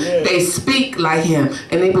him. Yeah. They speak like him.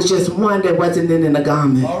 And it was just one that wasn't in the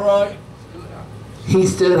garment. All right. He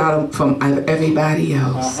stood out from everybody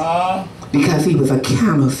else because he was a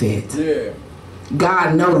counterfeit. Yeah.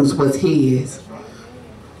 God knows what's his.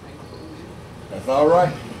 That's all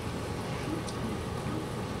right.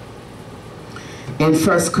 In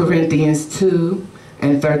 1 Corinthians 2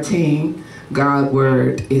 and 13, God's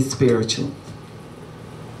word is spiritual.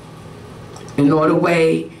 In order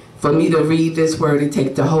for me to read this word, it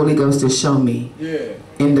takes the Holy Ghost to show me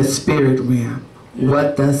in the spirit realm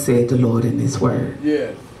what thus said the Lord in his word.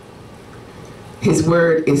 Yes. His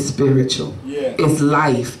word is spiritual. Yes. It's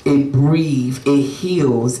life. It breathes. It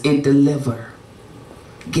heals. It delivers.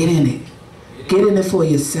 Get in it. Get in it for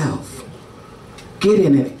yourself. Get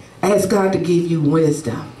in it. Ask God to give you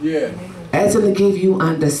wisdom. Yeah. Ask him to give you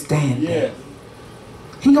understanding. Yeah.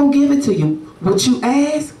 He gonna give it to you. What you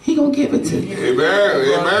ask, he gonna give it to you.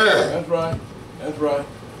 Amen. Amen. That's right. That's right.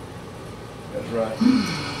 That's right.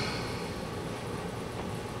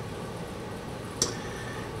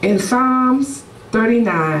 In Psalms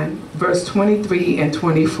 39, verse 23 and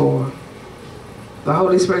 24, the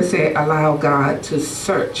Holy Spirit said, allow God to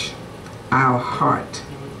search our heart.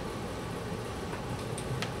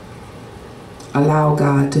 Allow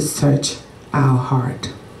God to search our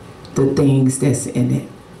heart, the things that's in it.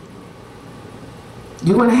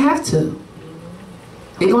 You're going to have to.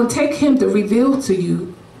 It's going to take him to reveal to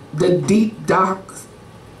you the deep, dark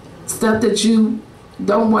stuff that you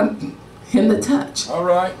don't want him to touch. All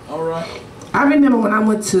right. All right. I remember when I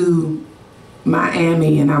went to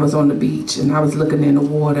Miami and I was on the beach and I was looking in the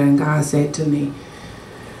water and God said to me,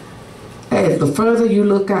 as the further you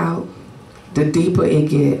look out, the deeper it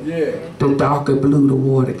get, the darker blue the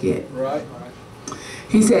water get. Right.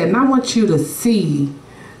 He said, and I want you to see,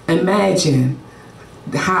 imagine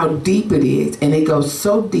how deep it is, and it goes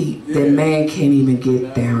so deep that man can't even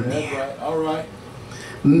get down there. Right. All right.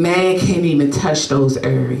 Man can't even touch those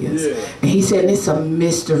areas. Yeah. And he said, it's some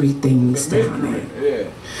mystery things down there. Yeah.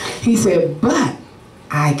 He said, but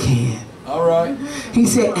I can. All right. He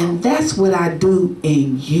said, and that's what I do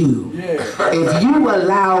in you. Yeah. If you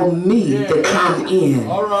allow me to come in,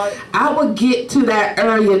 All right. I will get to that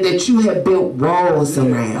area that you have built walls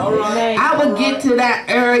around. All right. I will get to that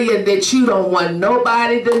area that you don't want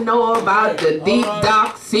nobody to know about, the deep,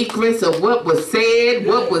 dark secrets of what was said,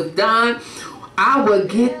 what was done. I will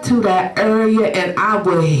get to that area and I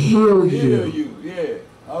will heal you. Heal you. Yeah.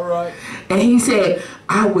 All right. And he said,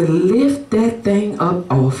 I will lift that thing up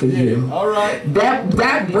off of you. All right.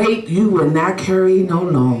 That weight you will not carry no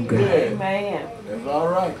longer. Amen. That's all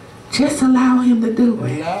right. Just allow him to do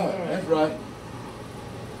it. Allow it. That's right.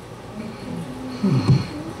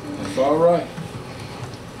 That's all right.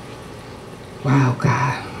 Wow,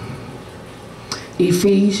 God.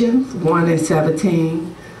 Ephesians 1 and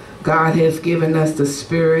 17. God has given us the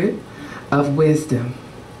spirit of wisdom.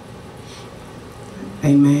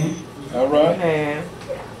 Amen. All right. Amen.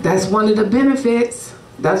 That's one of the benefits.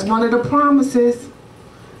 That's one of the promises.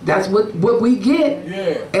 That's what we get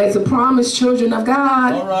as a promised children of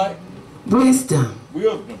God. All right. Wisdom.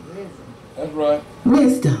 Wisdom. That's right.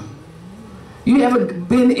 Wisdom. You ever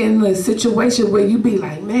been in a situation where you be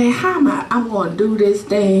like, man, how am I'm going to do this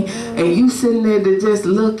thing? And you sitting there just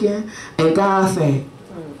looking, and God say,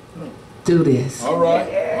 do this. All right.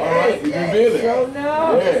 All right. You can do it.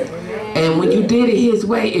 Yeah. And when you did it his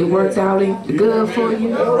way, it worked out good for you.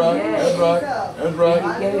 That's right. That's right. That's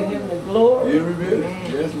right. Gave him the glory. You revealed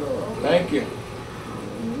it. Yes, Lord. Thank you.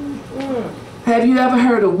 Have you ever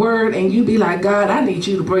heard a word and you be like, God, I need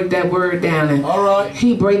you to break that word down, and All right.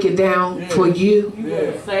 he break it down for you?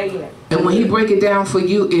 You say it. And when he break it down for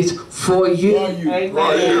you, it's for you. For you. Amen.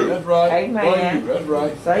 For you. That's right. Amen. For you. That's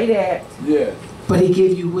right. Say that. Yes. But he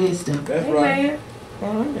give you wisdom. That's right. Amen. I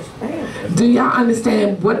understand. Do y'all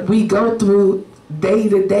understand what we go through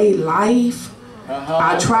day-to-day life?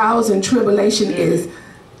 Our trials and tribulation is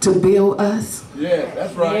to build us. Yeah,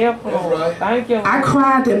 that's right. Yeah, That's right. Thank you. I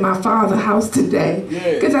cried in my father's house today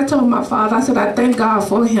because I told my father, I said, I thank God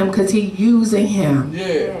for him because he using him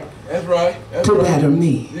Yeah, that's right. That's to right. better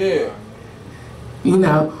me. Yeah. You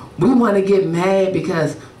know, we want to get mad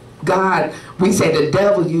because God, we say the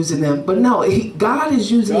devil using them, but no, God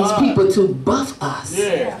is using these people to buff us.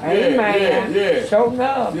 Yeah. Amen. Yeah. Show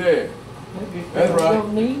love. Yeah. That's right.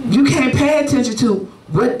 You can't pay attention to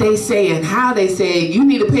what they say and how they say it. You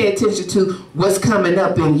need to pay attention to what's coming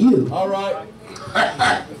up in you. All right.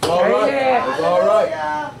 It's all right. It's all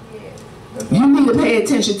right. You need to pay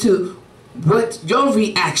attention to what your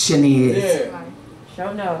reaction is. Yeah.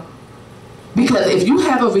 Show love. Because if you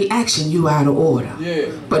have a reaction, you out of order.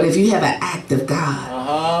 Yeah. But if you have an act of God,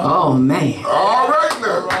 oh man. All right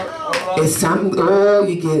now. All right. It's something, oh,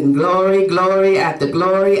 you're getting glory, glory after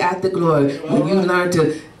glory after glory. When you learn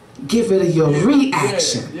to get rid of your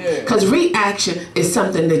reaction. Because reaction is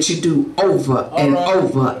something that you do over and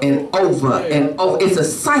over and over and over. It's a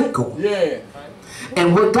cycle. Yeah.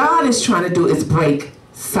 And what God is trying to do is break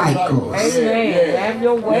cycles. Amen. Have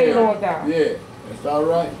your way, Lord God. Yeah. That's all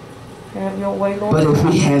right. Have your way, Lord But God. if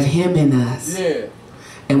we have him in us, Yeah.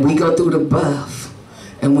 and we go through the buff,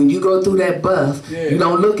 and when you go through that buff, you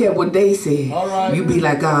don't look at what they said. All right. You be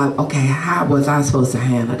like, God, okay, how was I supposed to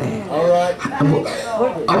handle that? All right.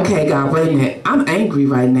 Okay, God, wait a minute. I'm angry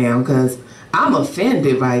right now because I'm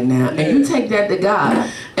offended right now. And you take that to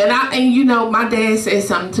God. And you know, my dad said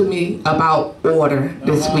something to me about order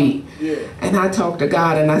this week. Yeah. And I talked to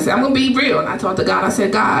God and I said, I'm going to be real. And I talked to God. I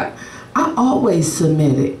said, God, I always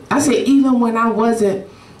submitted. I said, even when I wasn't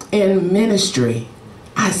in ministry,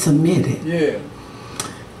 I submitted. Yeah.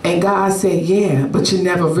 And God said, yeah, but you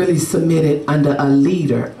never really submitted under a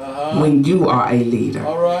leader when you are a leader.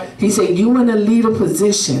 All right. He said, you in a leader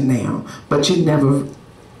position now, but you never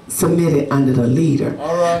submitted under the leader.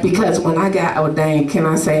 All right. Because when I got ordained, can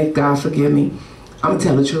I say, God forgive me, I'm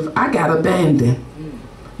telling the truth, I got abandoned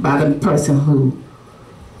by the person who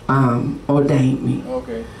ordained me.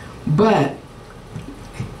 Okay. But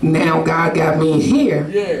now God got me here.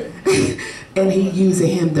 Yeah. And he using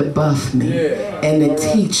him to buff me and to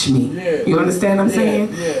teach me. You understand what I'm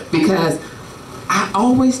saying? Yeah. Because I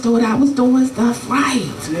always thought I was doing stuff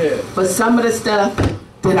right. Yeah. But some of the stuff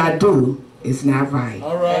that I do is not right.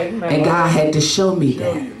 All right. And God had to show me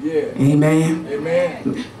that. Yeah. Amen.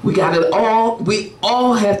 Amen. We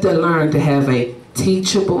all have to learn to have a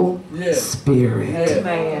teachable spirit.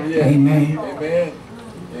 Amen. Yeah. Amen. Amen.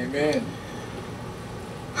 Amen.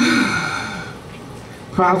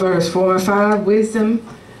 Proverbs 4 and 5, wisdom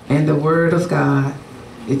and the word of God.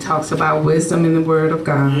 It talks about wisdom and the word of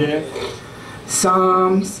God. Yeah.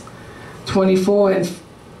 Psalms 24 and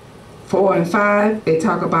 4 and 5, they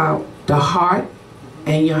talk about the heart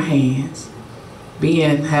and your hands.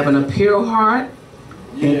 Having a pure heart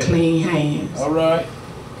and clean hands. All right.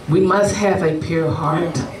 We must have a pure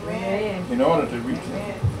heart. In order to reach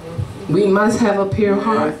it. We must have a pure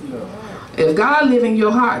heart. If God live in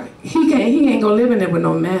your heart, he ain't gonna live in it with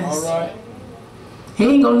no mess. All right. He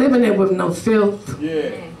ain't gonna live in it with no filth.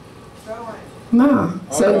 Yeah. No.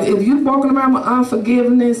 So right. if you walking around with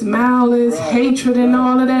unforgiveness, malice, hatred, and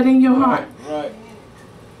all of that in your heart, Right.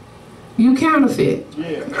 you counterfeit.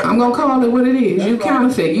 Yeah. I'm gonna call it what it is. You That's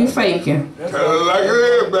counterfeit. You That's faking. That's Tell it like it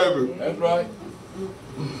is, baby. That's right.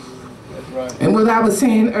 That's right. And what I was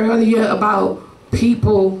saying earlier about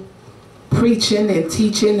people preaching and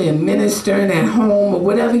teaching and ministering at home or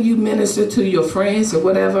whatever you minister to your friends or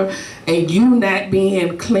whatever, and you not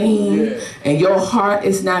being clean and your heart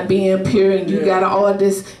is not being pure and you got all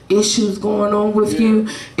this issues going on with you.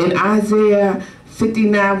 In Isaiah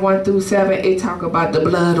 59, 1 through 7, it talk about the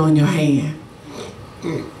blood on your hand.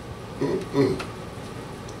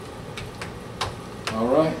 All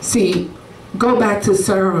right. See, go back to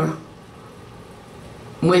Sarah.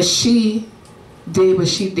 When she did what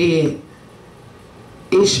she did,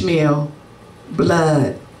 Ishmael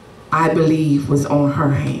blood, I believe, was on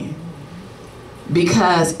her hand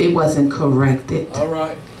because it wasn't corrected. All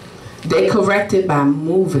right. They corrected by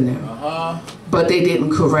moving him, but they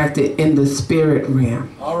didn't correct it in the spirit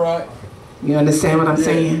realm. All right. You understand what I'm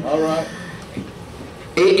saying? All right.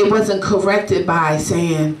 It wasn't corrected by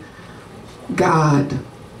saying, God,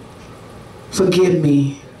 forgive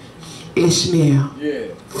me, Ishmael,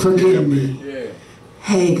 forgive me,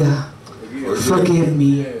 Hagar, forgive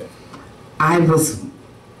me. I was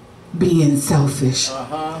being selfish.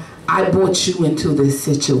 I brought you into this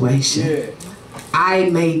situation. I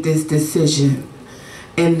made this decision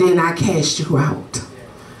and then I cast you out.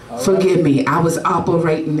 Forgive me, I was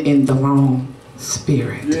operating in the wrong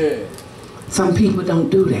spirit. Some people don't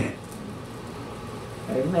do that.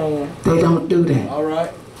 Amen. They don't do that. All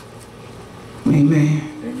right.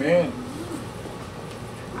 Amen. Amen.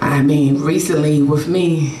 I mean, recently with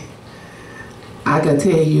me, I can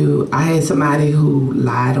tell you, I had somebody who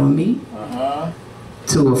lied on me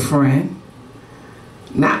to a friend.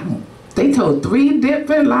 They told 3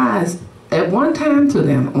 different lies at one time to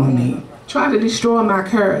them on me. Try to destroy my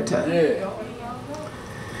character. Yeah.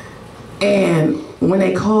 And when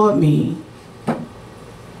they called me,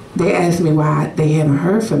 they asked me why they haven't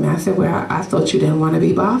heard from me. I said, well, I thought you didn't want to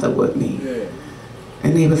be bothered with me. Yeah.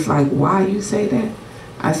 And they was like, why you say that?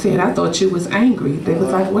 I said, I thought you was angry. They was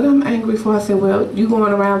like, what am I angry for? I said, well, you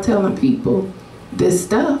going around telling people this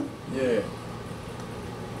stuff. Yeah.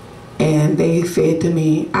 And they said to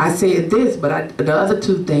me, I said this, but the other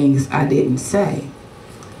 2 things I didn't say.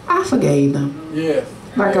 I forgave them. Yes.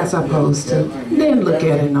 Like I supposed to. Didn't look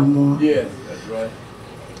at it no more. Yes, that's right.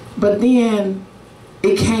 But then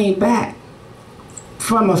it came back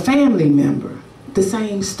from a family member. The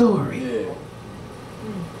same story. Yeah.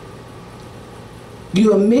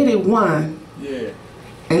 You omitted one Yeah.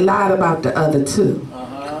 and lied about the other 2.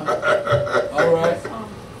 All right.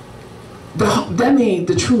 That means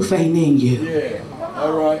the truth ain't in you. Yeah.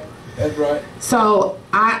 All right. That's right. So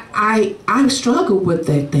I struggled with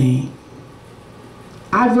that thing.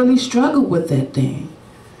 I really struggled with that thing.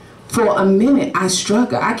 For a minute, I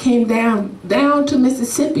struggled. I came down to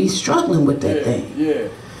Mississippi struggling with that thing. Yeah.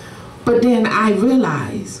 But then I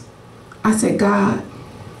realized, I said, God,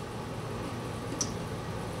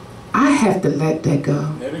 I have to let that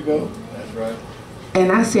go. There you go. That's right.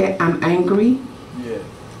 And I said, I'm angry. Yeah.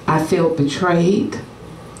 I felt betrayed.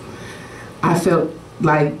 I felt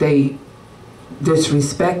like they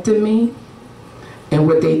disrespected me. And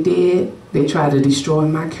what they did, they tried to destroy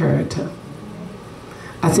my character.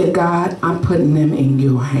 I said, God, I'm putting them in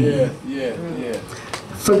your hand. Yeah, yeah, yeah.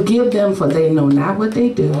 Forgive them, for they know not what they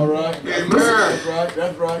do. All right. That's right.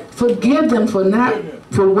 That's right. Forgive them for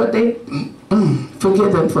what they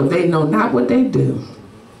forgive them, for they know not what they do.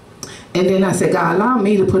 And then I said, God, allow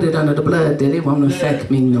me to put it under the blood that it won't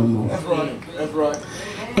affect me no more. That's right. That's right.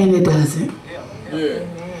 And it doesn't. Yeah.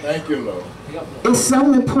 Thank you, Lord. It's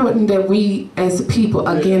so important that we as people,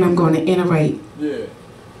 again, I'm going to iterate,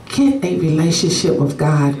 get a relationship with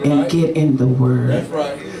God and get in the Word. That's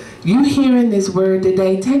right. You hearing this word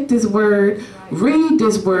today, take this word, read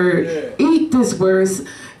this word, eat this word,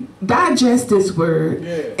 digest this word.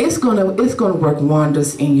 It's gonna work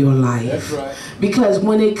wonders in your life. That's right. Because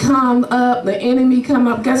when it come up, the enemy come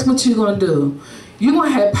up, guess what you're gonna do? You're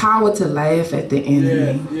gonna have power to laugh at the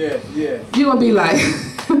enemy. Yeah. You're gonna be like,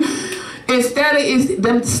 instead of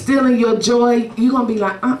them stealing your joy, you're gonna be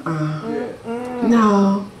like,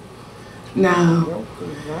 no.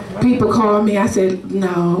 People call me. I said,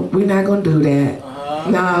 no, we're not gonna do that.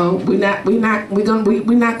 No, we're not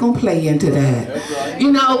gonna play into that.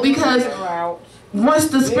 You know, because once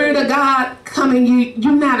the Spirit of God come in you,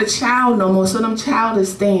 you're not a child no more. So them childish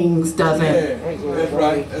things doesn't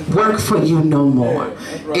work for you no more.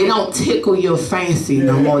 It don't tickle your fancy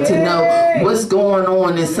no more to know what's going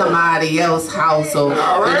on in somebody else's household and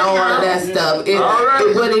all of that stuff.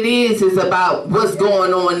 What it is about what's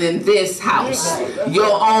going on in this house,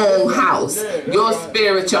 your own house, your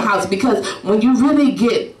spiritual house. Because when you really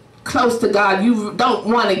get close to God, you don't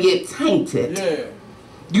want to get tainted.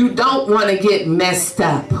 You don't want to get messed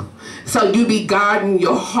up. So you be guarding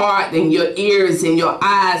your heart and your ears and your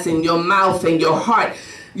eyes and your mouth and your heart.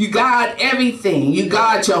 You guard everything. You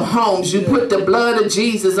guard your homes. You put the blood of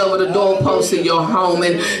Jesus over the doorposts of your home,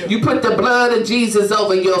 and you put the blood of Jesus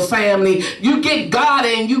over your family. You get God,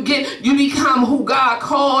 and you become who God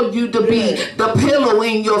called you to be, the pillow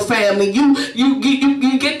in your family. You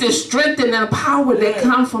get the strength and the power that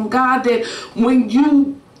come from God, that when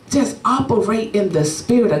you just operate in the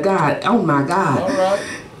Spirit of God, oh my God,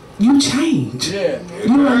 you change.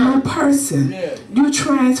 You're a new person. You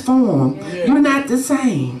transform. You're not the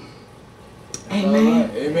same.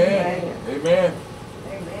 Amen. Amen.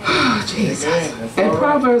 Oh, Jesus. In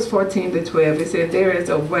Proverbs 14:12, it said, there is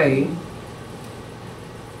a way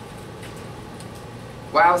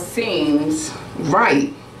while seems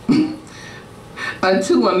right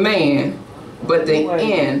unto a man, but the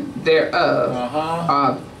end thereof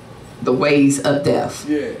are the ways of death.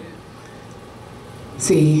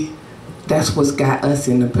 See, that's what's got us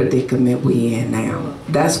in the predicament we in now.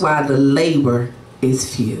 That's why the labor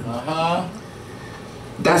is few.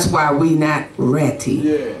 That's why we not ready.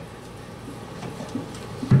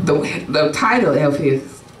 The title of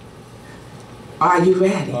his, Are You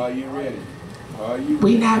Ready? Are you ready? Are you ready?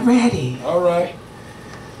 We not ready. All right.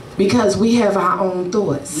 Because we have our own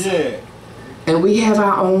thoughts. And we have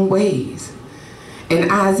our own ways. In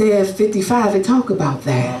Isaiah 55, it talk about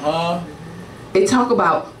that. It talk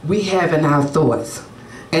about we having our thoughts.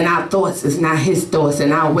 And our thoughts is not his thoughts,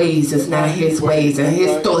 and our ways is not his ways, and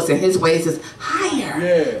his thoughts and his ways is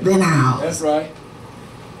higher than ours. That's right.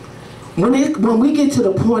 When we get to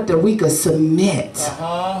the point that we can submit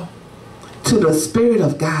to the Spirit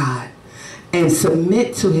of God and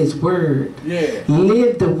submit to his word,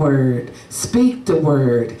 live the word, speak the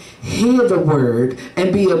word, hear the word,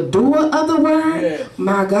 and be a doer of the word,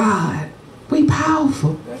 my God, we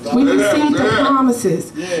powerful. We receive the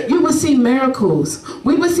promises. You will see miracles.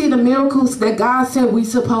 We will see the miracles that God said we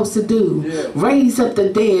supposed to do. Raise up the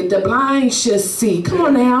dead. The blind shall see. Come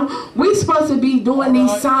on now. We supposed to be doing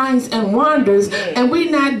these signs and wonders, and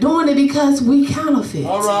we're not doing it because we counterfeit.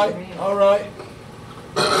 All right. All right.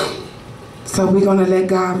 So we're going to let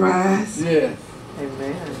God rise. Yeah. And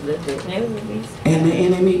the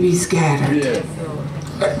enemy be scattered. That's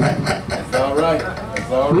all right.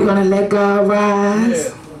 That's all right. We're going to let God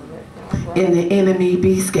rise. And the enemy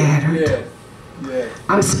be scattered.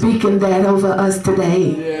 I'm speaking that over us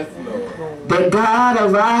today. That God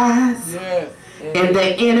arise and the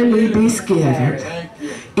enemy be scattered.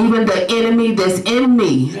 Even the enemy that's in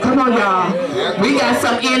me. Come on, y'all. We got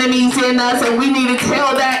some enemies in us, and we need to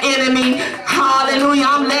tell that enemy, hallelujah,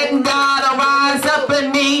 I'm letting God arise up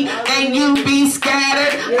in me, and you be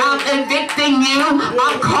scattered. I'm evicting you.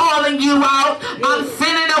 I'm calling you out. I'm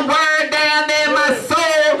sending a word down in my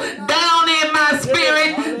soul, down in my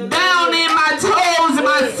spirit, down in my toes,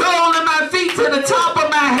 my soul, and my feet, to the top of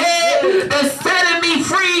my head, that's setting me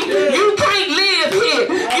free. You can't live here.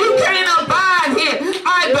 You can't abide here.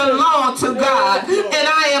 I belong to God, and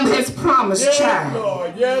I am his promised child.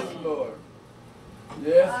 Lord. Yes, Lord.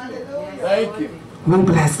 Yes, Lord. Thank you. We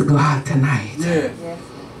bless God tonight.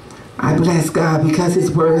 I bless God because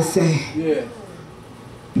his word say,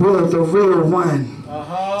 will the real one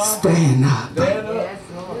stand up?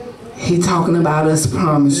 He talking about us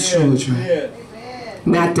promised children,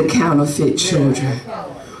 not the counterfeit children.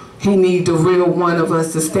 He need the real one of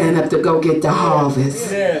us to stand up to go get the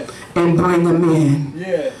harvest and bring them in.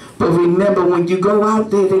 But remember, when you go out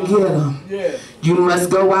there to get them, you must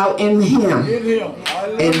go out in him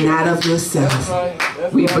and not of yourself.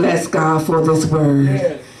 We bless God for this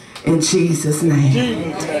word. In Jesus'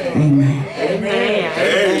 name. Amen.